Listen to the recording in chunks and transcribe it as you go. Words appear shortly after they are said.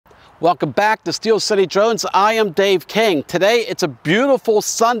Welcome back to Steel City Drones. I am Dave King. Today it's a beautiful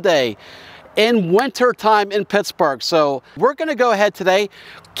Sunday in winter time in Pittsburgh. So we're going to go ahead today,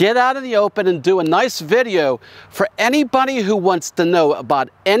 get out in the open and do a nice video for anybody who wants to know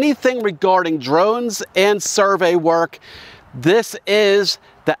about anything regarding drones and survey work. This is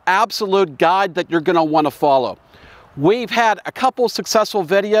the absolute guide that you're going to want to follow. We've had a couple successful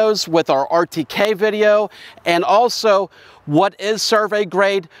videos with our RTK video and also what is survey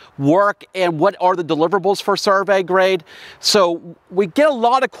grade work and what are the deliverables for survey grade. So we get a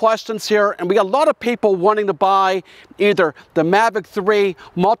lot of questions here and we got a lot of people wanting to buy either the Mavic 3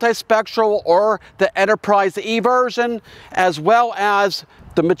 multispectral or the Enterprise E version, as well as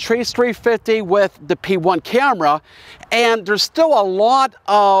the Matrice 350 with the P1 camera. And there's still a lot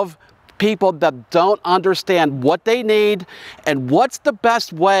of people that don't understand what they need and what's the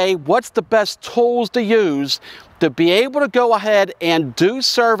best way, what's the best tools to use to be able to go ahead and do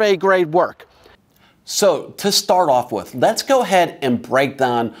survey grade work. So to start off with, let's go ahead and break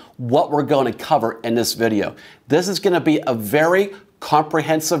down what we're going to cover in this video. This is going to be a very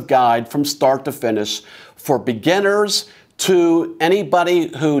comprehensive guide from start to finish for beginners to anybody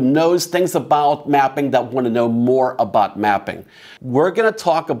who knows things about mapping that want to know more about mapping. We're going to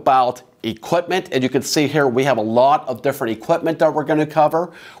talk about equipment, and you can see here we have a lot of different equipment that we're going to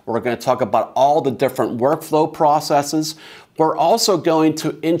cover. We're going to talk about all the different workflow processes. We're also going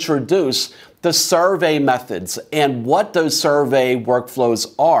to introduce the survey methods and what those survey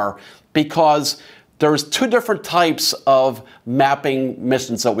workflows are, because there's two different types of mapping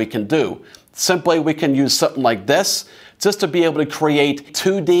missions that we can do. Simply, we can use something like this just to be able to create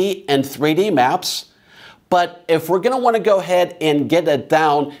 2D and 3D maps. But if we're going to want to go ahead and get it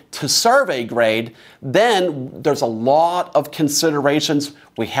down to survey grade, then there's a lot of considerations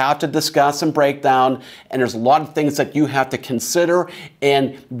we have to discuss and break down, and there's a lot of things that you have to consider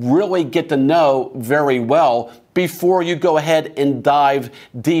and really get to know very well before you go ahead and dive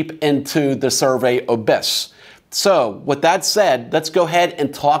deep into the survey abyss. So with that said, let's go ahead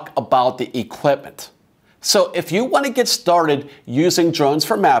and talk about the equipment. So if you want to get started using drones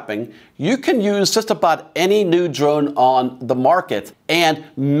for mapping, you can use just about any new drone on the market, and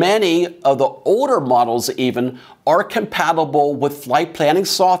many of the older models even are compatible with flight planning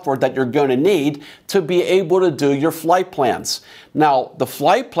software that you're going to need to be able to do your flight plans. Now, the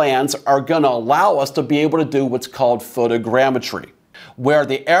flight plans are going to allow us to be able to do what's called photogrammetry, where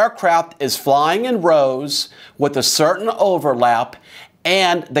the aircraft is flying in rows with a certain overlap,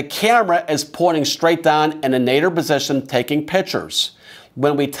 and the camera is pointing straight down in a nadir position taking pictures.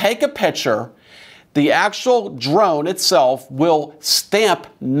 When we take a picture, the actual drone itself will stamp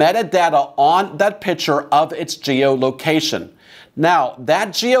metadata on that picture of its geolocation. Now, that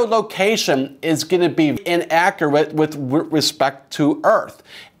geolocation is going to be inaccurate with respect to Earth.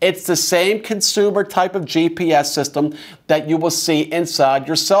 It's the same consumer type of GPS system that you will see inside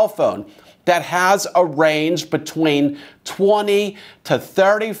your cell phone that has a range between 20 to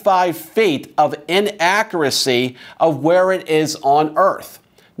 35 feet of inaccuracy of where it is on Earth.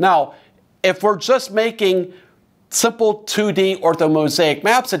 Now, if we're just making simple 2D orthomosaic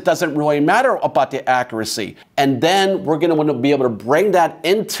maps, it doesn't really matter about the accuracy. And then we're going to want to be able to bring that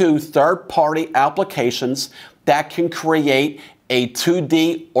into third-party applications that can create a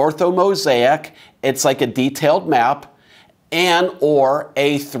 2D orthomosaic. It's like a detailed map, and or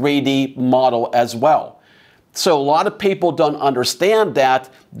a 3D model as well. So a lot of people don't understand that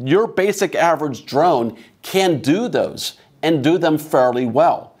your basic average drone can do those and do them fairly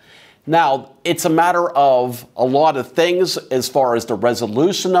well. Now, it's a matter of a lot of things as far as the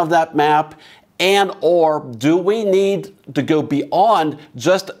resolution of that map, and or do we need to go beyond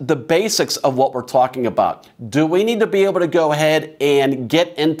just the basics of what we're talking about? Do we need to be able to go ahead and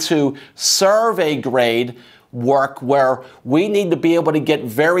get into survey grade work where we need to be able to get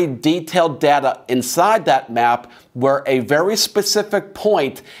very detailed data inside that map where a very specific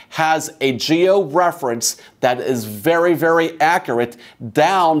point has a geo reference that is very, very accurate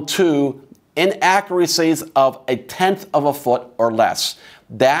down to inaccuracies of 1/10 of a foot or less?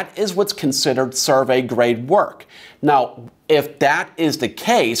 That is what's considered survey grade work. Now, if that is the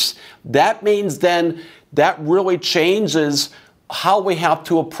case, that means then that really changes how we have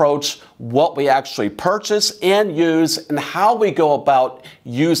to approach what we actually purchase and use and how we go about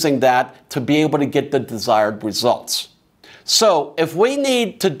using that to be able to get the desired results. So if we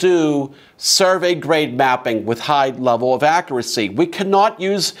need to do survey grade mapping with high level of accuracy, we cannot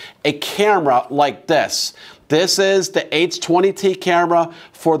use a camera like this. This is the H20T camera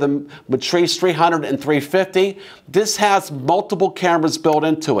for the Matrice 300 and 350. This has multiple cameras built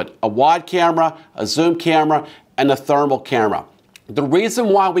into it, a wide camera, a zoom camera, and a thermal camera. The reason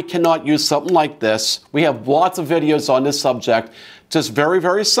why we cannot use something like this, we have lots of videos on this subject, just very,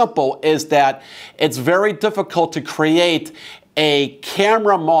 very simple, is that it's very difficult to create a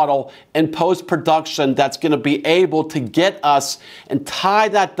camera model in post-production that's going to be able to get us and tie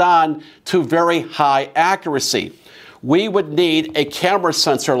that down to very high accuracy. We would need a camera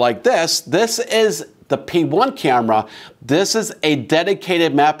sensor like this. This is the P1 camera. This is a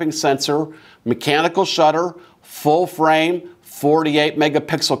dedicated mapping sensor, mechanical shutter, full frame, 48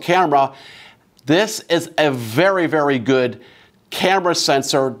 megapixel camera. This is a very, very good camera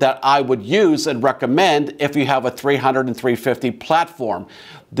sensor that I would use and recommend if you have a 300 and 350 platform.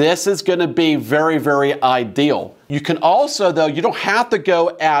 This is going to be very, very ideal. You can also, though, you don't have to go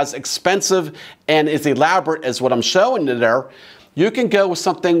as expensive and as elaborate as what I'm showing you there. You can go with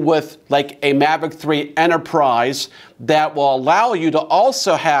something with like a Mavic 3 Enterprise that will allow you to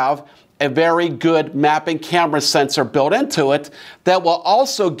also have a very good mapping camera sensor built into it that will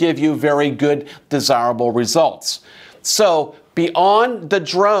also give you very good desirable results. So beyond the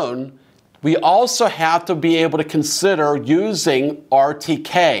drone, we also have to be able to consider using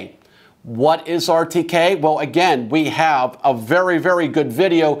RTK. What is RTK? Well, again, we have a very, very good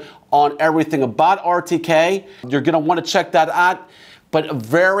video on everything about RTK. You're going to want to check that out. But a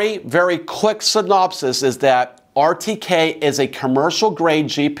very, very quick synopsis is that RTK is a commercial grade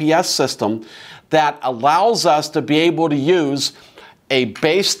GPS system that allows us to be able to use a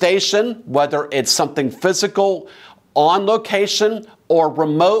base station, whether it's something physical on location or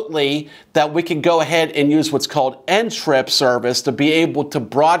remotely, that we can go ahead and use what's called N-trip service to be able to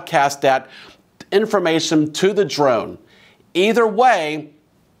broadcast that information to the drone. Either way,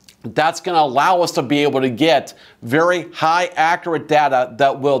 that's going to allow us to be able to get very high accurate data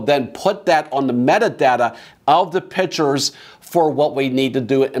that will then put that on the metadata of the pictures for what we need to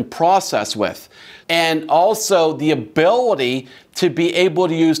do it and process with. And also the ability to be able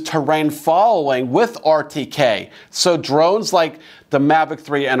to use terrain following with RTK. So drones like the Mavic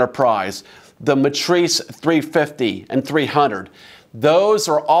 3 Enterprise, the Matrice 350 and 300, those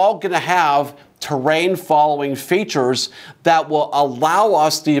are all going to have terrain following features that will allow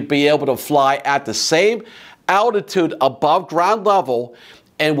us to be able to fly at the same altitude above ground level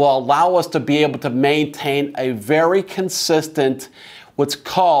and will allow us to be able to maintain a very consistent what's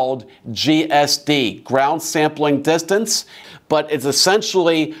called GSD, ground sampling distance, but it's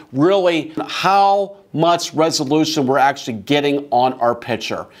essentially really how much resolution we're actually getting on our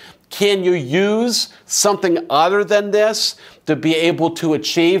picture. Can you use something other than this to be able to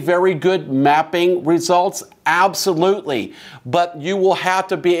achieve very good mapping results? Absolutely. But you will have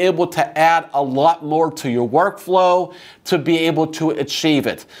to be able to add a lot more to your workflow to be able to achieve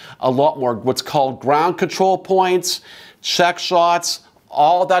it. A lot more what's called ground control points, check shots,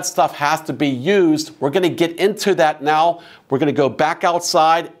 all that stuff has to be used. We're going to get into that now. We're going to go back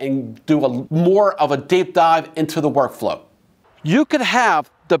outside and do more of a deep dive into the workflow. You could have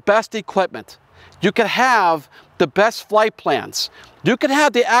the best equipment. You could have the best flight plans. You could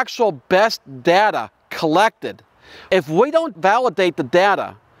have the actual best data collected. If we don't validate the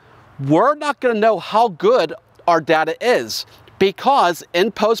data, we're not going to know how good our data is, because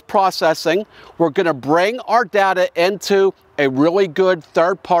in post-processing, we're going to bring our data into a really good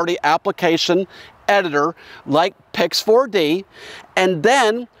third-party application editor like Pix4D, and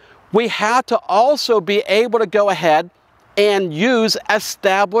then we have to also be able to go ahead and use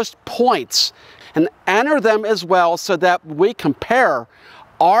established points and enter them as well so that we compare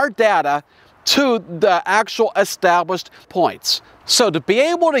our data to the actual established points. So to be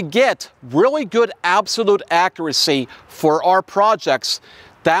able to get really good absolute accuracy for our projects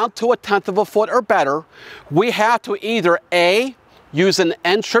down to 1/10 of a foot or better, we have to either A, use an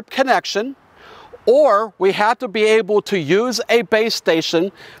N-trip connection, or we have to be able to use a base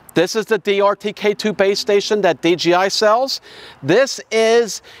station. This is the DRTK2 base station that DJI sells. This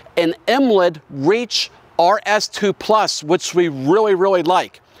is an Emlid Reach RS2 Plus, which we really, really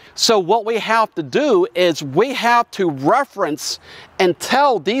like. So what we have to do is we have to reference and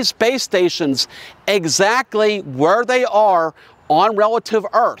tell these base stations exactly where they are on relative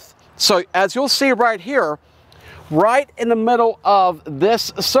Earth. So as you'll see right here, right in the middle of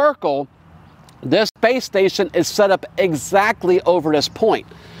this circle, this base station is set up exactly over this point.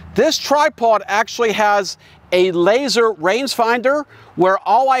 This tripod actually has a laser rangefinder where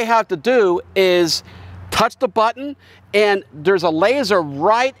all I have to do is touch the button and there's a laser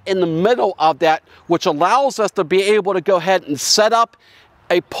right in the middle of that, which allows us to be able to go ahead and set up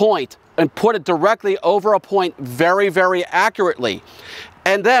a point and put it directly over a point very, very accurately.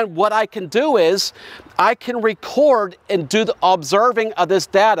 And then what I can do is I can record and do the observing of this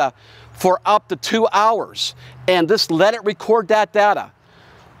data for up to 2 hours and just let it record that data.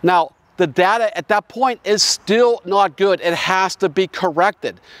 Now, the data at that point is still not good. It has to be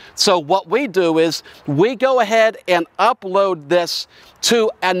corrected. So what we do is we go ahead and upload this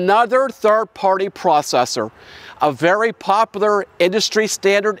to another third-party processor. A very popular industry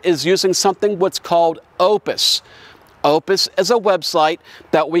standard is using something what's called Opus. Opus is a website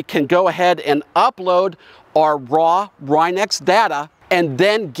that we can go ahead and upload our raw Rinex data and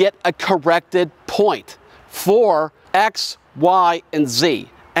then get a corrected point for X, Y, and Z.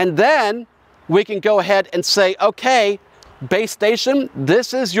 And then we can go ahead and say, okay, base station,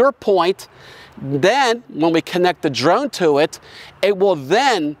 this is your point. Then when we connect the drone to it, it will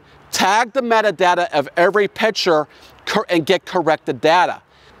then tag the metadata of every picture and get corrected data.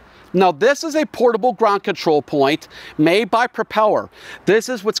 Now this is a portable ground control point made by Propeller. This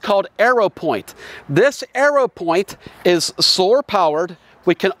is what's called Arrow Point. This Arrow Point is solar powered.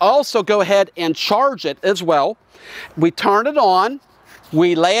 We can also go ahead and charge it as well. We turn it on.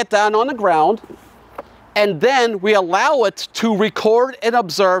 We lay it down on the ground, and then we allow it to record and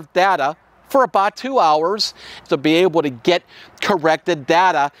observe data for about 2 hours to be able to get corrected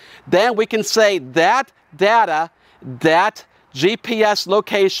data. Then we can say that data, that GPS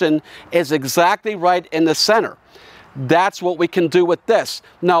location is exactly right in the center. That's what we can do with this.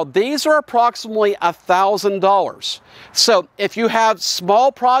 Now, these are approximately $1,000. So if you have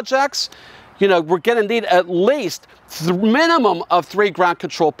small projects, you know, we're going to need at least the minimum of 3 ground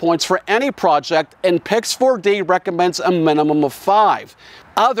control points for any project, and Pix4D recommends a minimum of 5.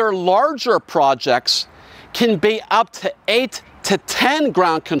 Other larger projects can be up to 8 to 10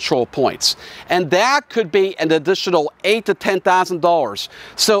 ground control points, and that could be an additional $8,000 to $10,000.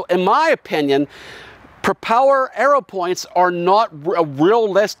 So in my opinion, Propeller arrow points are not a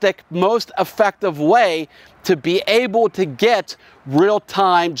realistic, most effective way to be able to get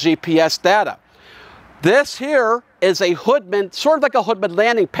real-time GPS data. This here is a Hoodman, sort of like a Hoodman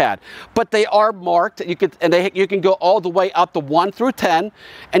landing pad, but they are marked. You can go all the way up to 1 through 10,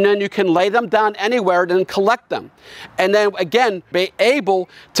 and then you can lay them down anywhere and then collect them. And then again, be able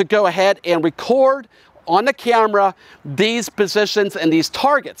to go ahead and record on the camera these positions and these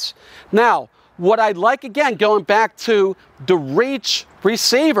targets. Now, what I'd like, again, going back to the reach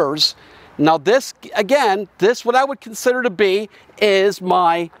receivers, now this, again, this what I would consider to be is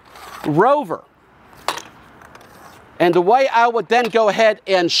my rover. And the way I would then go ahead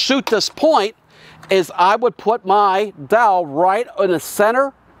and shoot this point is I would put my dowel right in the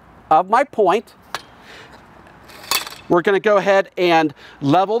center of my point. We're going to go ahead and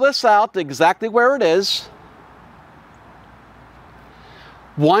level this out to exactly where it is.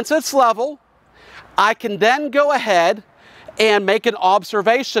 Once it's level, I can then go ahead and make an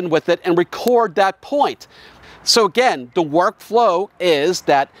observation with it and record that point. So again, the workflow is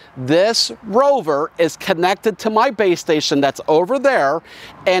that this rover is connected to my base station that's over there,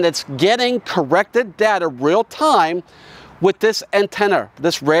 and it's getting corrected data real time with this antenna,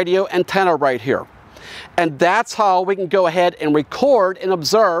 this radio antenna right here. And that's how we can go ahead and record and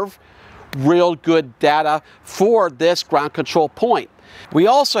observe real good data for this ground control point. We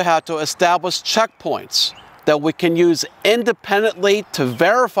also have to establish checkpoints that we can use independently to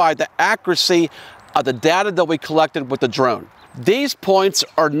verify the accuracy of the data that we collected with the drone. These points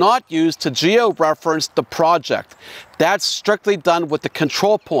are not used to geo-reference the project. That's strictly done with the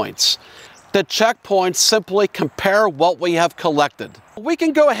control points. The checkpoints simply compare what we have collected. We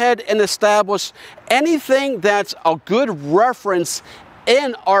can go ahead and establish anything that's a good reference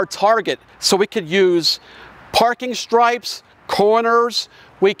in our target. So we could use parking stripes, corners,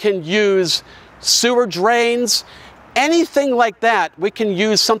 we can use sewer drains, anything like that. We can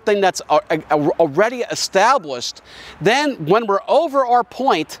use something that's already established. Then when we're over our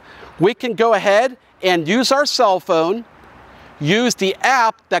point, we can go ahead and use our cell phone, use the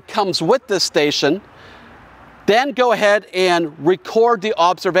app that comes with this station, then go ahead and record the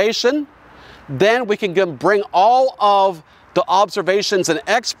observation. Then we can bring all of the observations and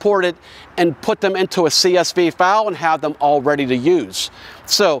export it and put them into a CSV file and have them all ready to use.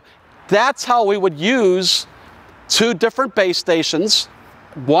 So that's how we would use 2 different base stations,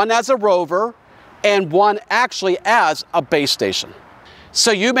 one as a rover and one actually as a base station.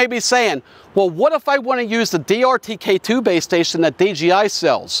 So you may be saying, well, what if I want to use the DRTK2 base station that DJI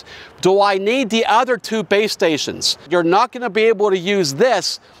sells? Do I need the other 2 base stations? You're not going to be able to use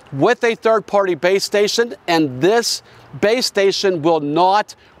this with a third-party base station, and this base station will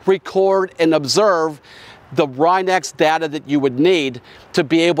not record and observe the Rinex data that you would need to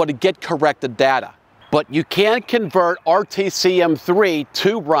be able to get corrected data. But you can convert RTCM3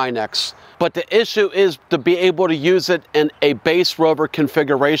 to Rinex But the issue is to be able to use it in a base rover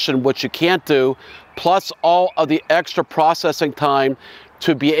configuration, which you can't do, plus all of the extra processing time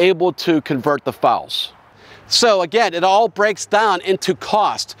to be able to convert the files. So again, it all breaks down into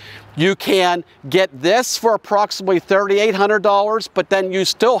cost. You can get this for approximately $3,800, but then you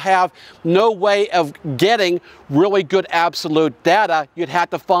still have no way of getting really good absolute data. You'd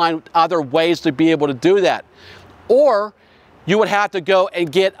have to find other ways to be able to do that. Or you would have to go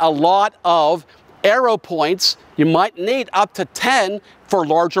and get a lot of arrow points. You might need up to 10 for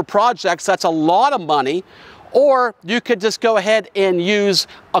larger projects. That's a lot of money. Or you could just go ahead and use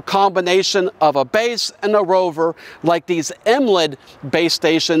a combination of a base and a rover, like these Emlid base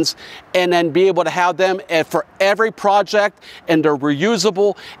stations, and then be able to have them for every project, and they're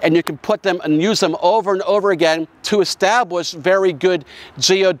reusable, and you can put them and use them over and over again to establish very good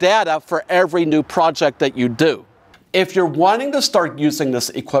geodata for every new project that you do. If you're wanting to start using this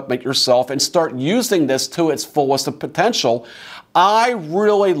equipment yourself and start using this to its fullest potential, I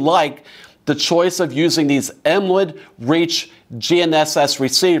really like the choice of using these Emlid Reach GNSS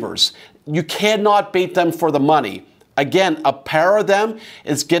receivers. You cannot beat them for the money. Again, a pair of them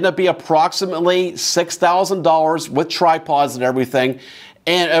is going to be approximately $6,000 with tripods and everything.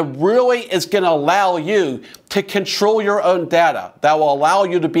 And it really is going to allow you to control your own data. That will allow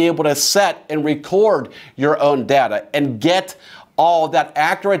you to be able to set and record your own data and get all that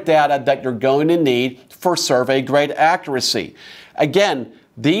accurate data that you're going to need for survey grade accuracy. Again,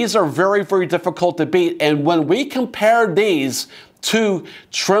 these are very, very difficult to beat. And when we compare these to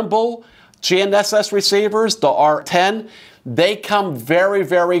Trimble GNSS receivers, the R10, they come very,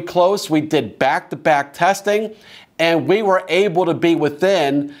 very close. We did back-to-back testing, and we were able to be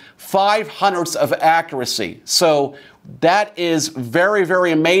within 0.05 of accuracy. So that is very,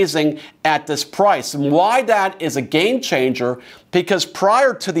 very amazing at this price. And why that is a game changer, because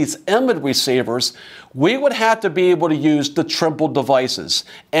prior to these Emlid receivers, we would have to be able to use the Trimble devices.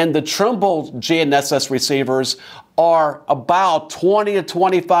 And the Trimble GNSS receivers are about $20,000 to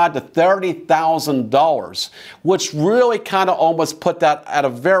 $25,000 to $30,000, which really kind of almost put that at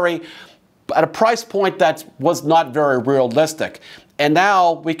a price point that was not very realistic. And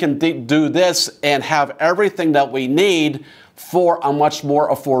now we can do this and have everything that we need for a much more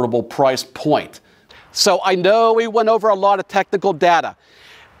affordable price point. So I know we went over a lot of technical data,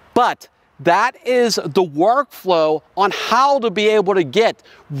 but that is the workflow on how to be able to get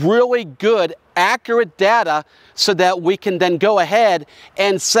really good, accurate data so that we can then go ahead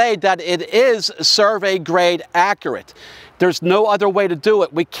and say that it is survey grade accurate. There's no other way to do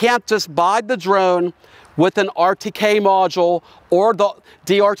it. We can't just buy the drone with an RTK module or the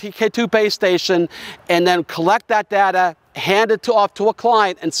DRTK2 base station and then collect that data, hand it off to a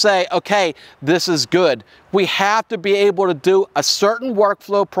client and say, okay, this is good. We have to be able to do a certain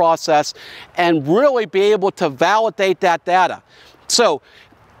workflow process and really be able to validate that data. So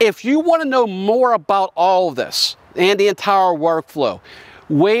if you want to know more about all of this and the entire workflow,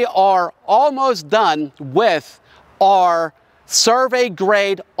 we are almost done with our survey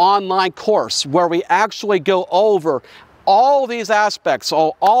grade online course where we actually go over all these aspects,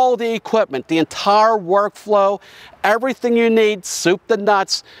 all the equipment, the entire workflow, everything you need, soup to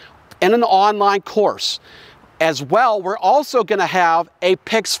nuts, in an online course. As well, we're also going to have a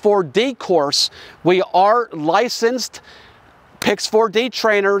Pix4D course. We are licensed Pix4D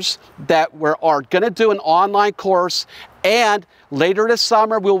trainers that are going to do an online course, and later this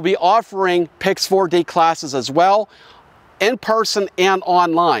summer we'll be offering Pix4D classes as well, in person and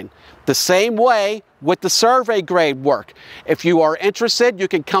online. The same way with the survey grade work. If you are interested, you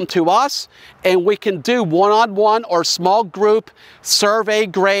can come to us and we can do one-on-one or small group survey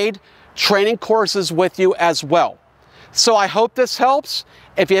grade training courses with you as well. So I hope this helps.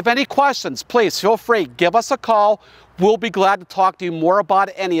 If you have any questions, please feel free, give us a call. We'll be glad to talk to you more about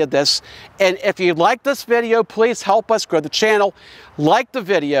any of this. And if you like this video, please help us grow the channel. Like the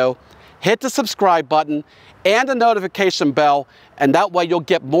video, hit the subscribe button and the notification bell, and that way you'll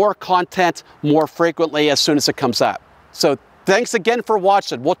get more content more frequently as soon as it comes out. So thanks again for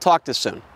watching. We'll talk to you soon.